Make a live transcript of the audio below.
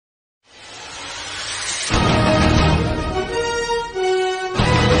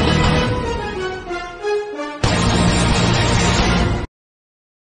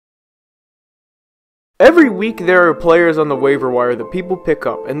Every week there are players on the waiver wire that people pick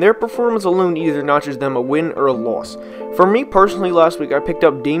up, and their performance alone either notches them a win or a loss. For me personally, last week I picked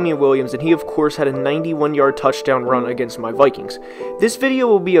up Damien Williams, and he of course had a 91-yard touchdown run against my Vikings. This video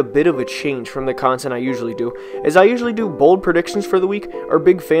will be a bit of a change from the content I usually do, as I usually do bold predictions for the week or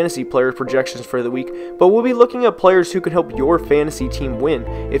big fantasy player projections for the week, but we'll be looking at players who can help your fantasy team win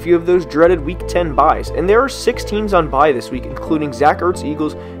if you have those dreaded week 10 buys, and there are 6 teams on bye this week, including Zach Ertz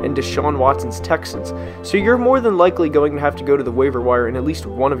Eagles and Deshaun Watson's Texans. So you're more than likely going to have to go to the waiver wire in at least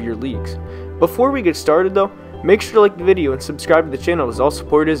one of your leagues. Before we get started though, make sure to like the video and subscribe to the channel, as all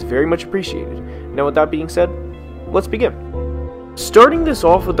support is very much appreciated. Now with that being said, let's begin. Starting this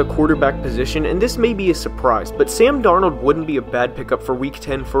off with the quarterback position, and this may be a surprise, but Sam Darnold wouldn't be a bad pickup for week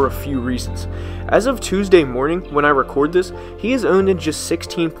 10 for a few reasons. As of Tuesday morning, when I record this, he is owned in just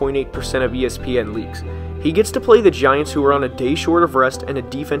 16.8% of ESPN leagues. He gets to play the Giants, who are on a day short of rest, and a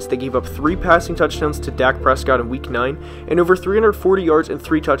defense that gave up 3 passing touchdowns to Dak Prescott in Week 9, and over 340 yards and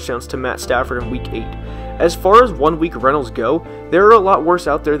 3 touchdowns to Matt Stafford in Week 8. As far as one-week rentals go, there are a lot worse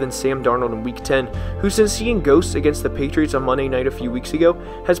out there than Sam Darnold in Week 10, who since seeing ghosts against the Patriots on Monday night a few weeks ago,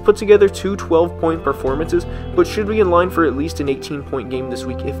 has put together 2 12-point performances, but should be in line for at least an 18-point game this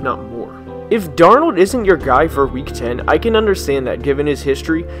week, if not more. If Darnold isn't your guy for Week 10, I can understand that given his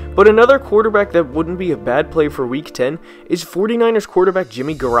history, but another quarterback that wouldn't be a bad play for Week 10 is 49ers quarterback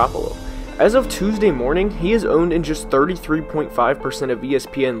Jimmy Garoppolo. As of Tuesday morning, he is owned in just 33.5% of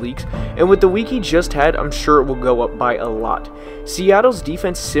ESPN leagues, and with the week he just had, I'm sure it will go up by a lot. Seattle's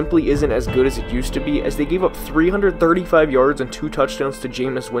defense simply isn't as good as it used to be, as they gave up 335 yards and 2 touchdowns to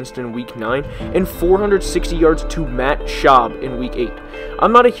Jameis Winston in Week 9, and 460 yards to Matt Schaub in Week 8.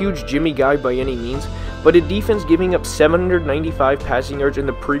 I'm not a huge Jimmy guy by any means, but a defense giving up 795 passing yards in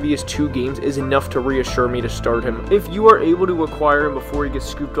the previous 2 games is enough to reassure me to start him if you are able to acquire him before he gets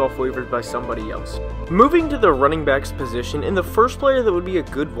scooped off waivers by somebody else. Moving to the running backs position, and the first player that would be a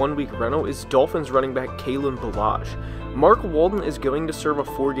good one-week rental is Dolphins running back Kalen Ballage. Mark Walden is going to serve a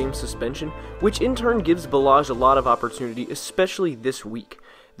 4-game suspension, which in turn gives Ballage a lot of opportunity, especially this week.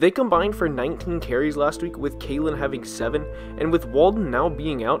 They combined for 19 carries last week, with Kalen having 7, and with Walden now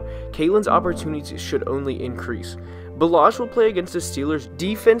being out, Kalen's opportunities should only increase. Ballage will play against the Steelers'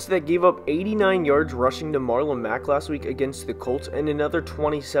 defense that gave up 89 yards rushing to Marlon Mack last week against the Colts, and another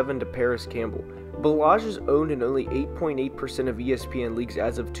 27 to Paris Campbell. Ballage is owned in only 8.8% of ESPN leagues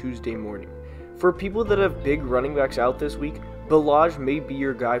as of Tuesday morning. For people that have big running backs out this week, Ballage may be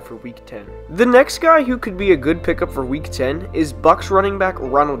your guy for Week 10. The next guy who could be a good pickup for Week 10 is Bucs running back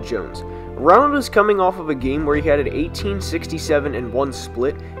Ronald Jones. Ronald is coming off of a game where he had an 18, 67, and 1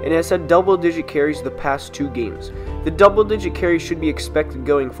 split, and has had double-digit carries the past 2 games. The double-digit carries should be expected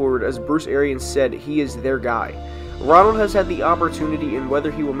going forward, as Bruce Arians said he is their guy. Ronald has had the opportunity, and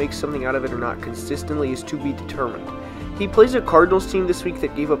whether he will make something out of it or not consistently is to be determined. He plays a Cardinals team this week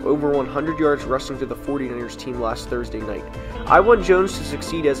that gave up over 100 yards rushing to the 49ers team last Thursday night. I want Jones to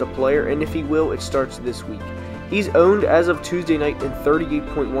succeed as a player, and if he will, it starts this week. He's owned as of Tuesday night in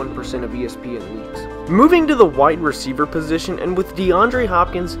 38.1% of ESPN leagues. Moving to the wide receiver position, and with DeAndre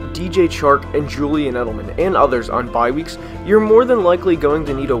Hopkins, DJ Chark, and Julian Edelman, and others on bye weeks, you're more than likely going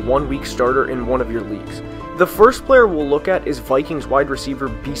to need a 1-week starter in one of your leagues. The first player we'll look at is Vikings wide receiver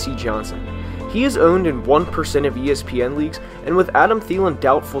Bisi Johnson. He is owned in 1% of ESPN leagues, and with Adam Thielen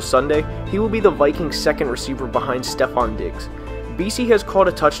doubtful Sunday, he will be the Vikings' second receiver behind Stephon Diggs. Bisi has caught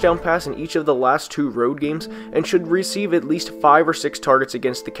a touchdown pass in each of the last 2 road games, and should receive at least 5 or 6 targets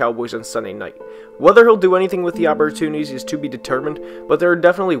against the Cowboys on Sunday night. Whether he'll do anything with the opportunities is to be determined, but there are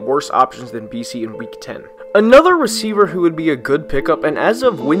definitely worse options than Bisi in Week 10. Another receiver who would be a good pickup, and as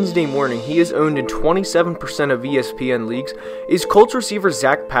of Wednesday morning he is owned in 27% of ESPN leagues, is Colts receiver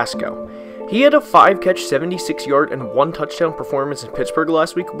Zach Pascal. He had a 5-catch, 76-yard, and 1 touchdown performance in Pittsburgh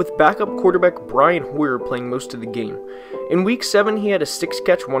last week, with backup quarterback Brian Hoyer playing most of the game. In Week 7, he had a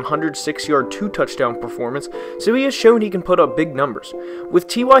 6-catch, 106-yard, 2-touchdown performance, so he has shown he can put up big numbers. With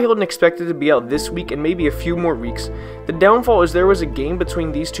T.Y. Hilton expected to be out this week and maybe a few more weeks, the downfall is there was a game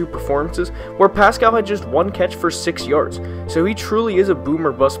between these 2 performances where Pascal had just 1 catch for 6 yards, so he truly is a boom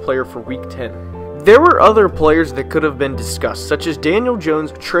or bust player for Week 10. There were other players that could have been discussed, such as Daniel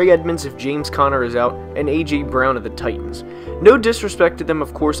Jones, Trey Edmonds if James Conner is out, and A.J. Brown of the Titans. No disrespect to them,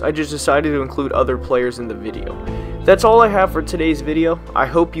 of course, I just decided to include other players in the video. That's all I have for today's video. I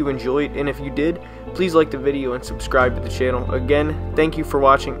hope you enjoyed, and if you did, please like the video and subscribe to the channel. Again, thank you for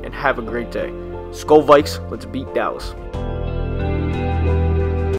watching, and have a great day. Skol Vikes, let's beat Dallas.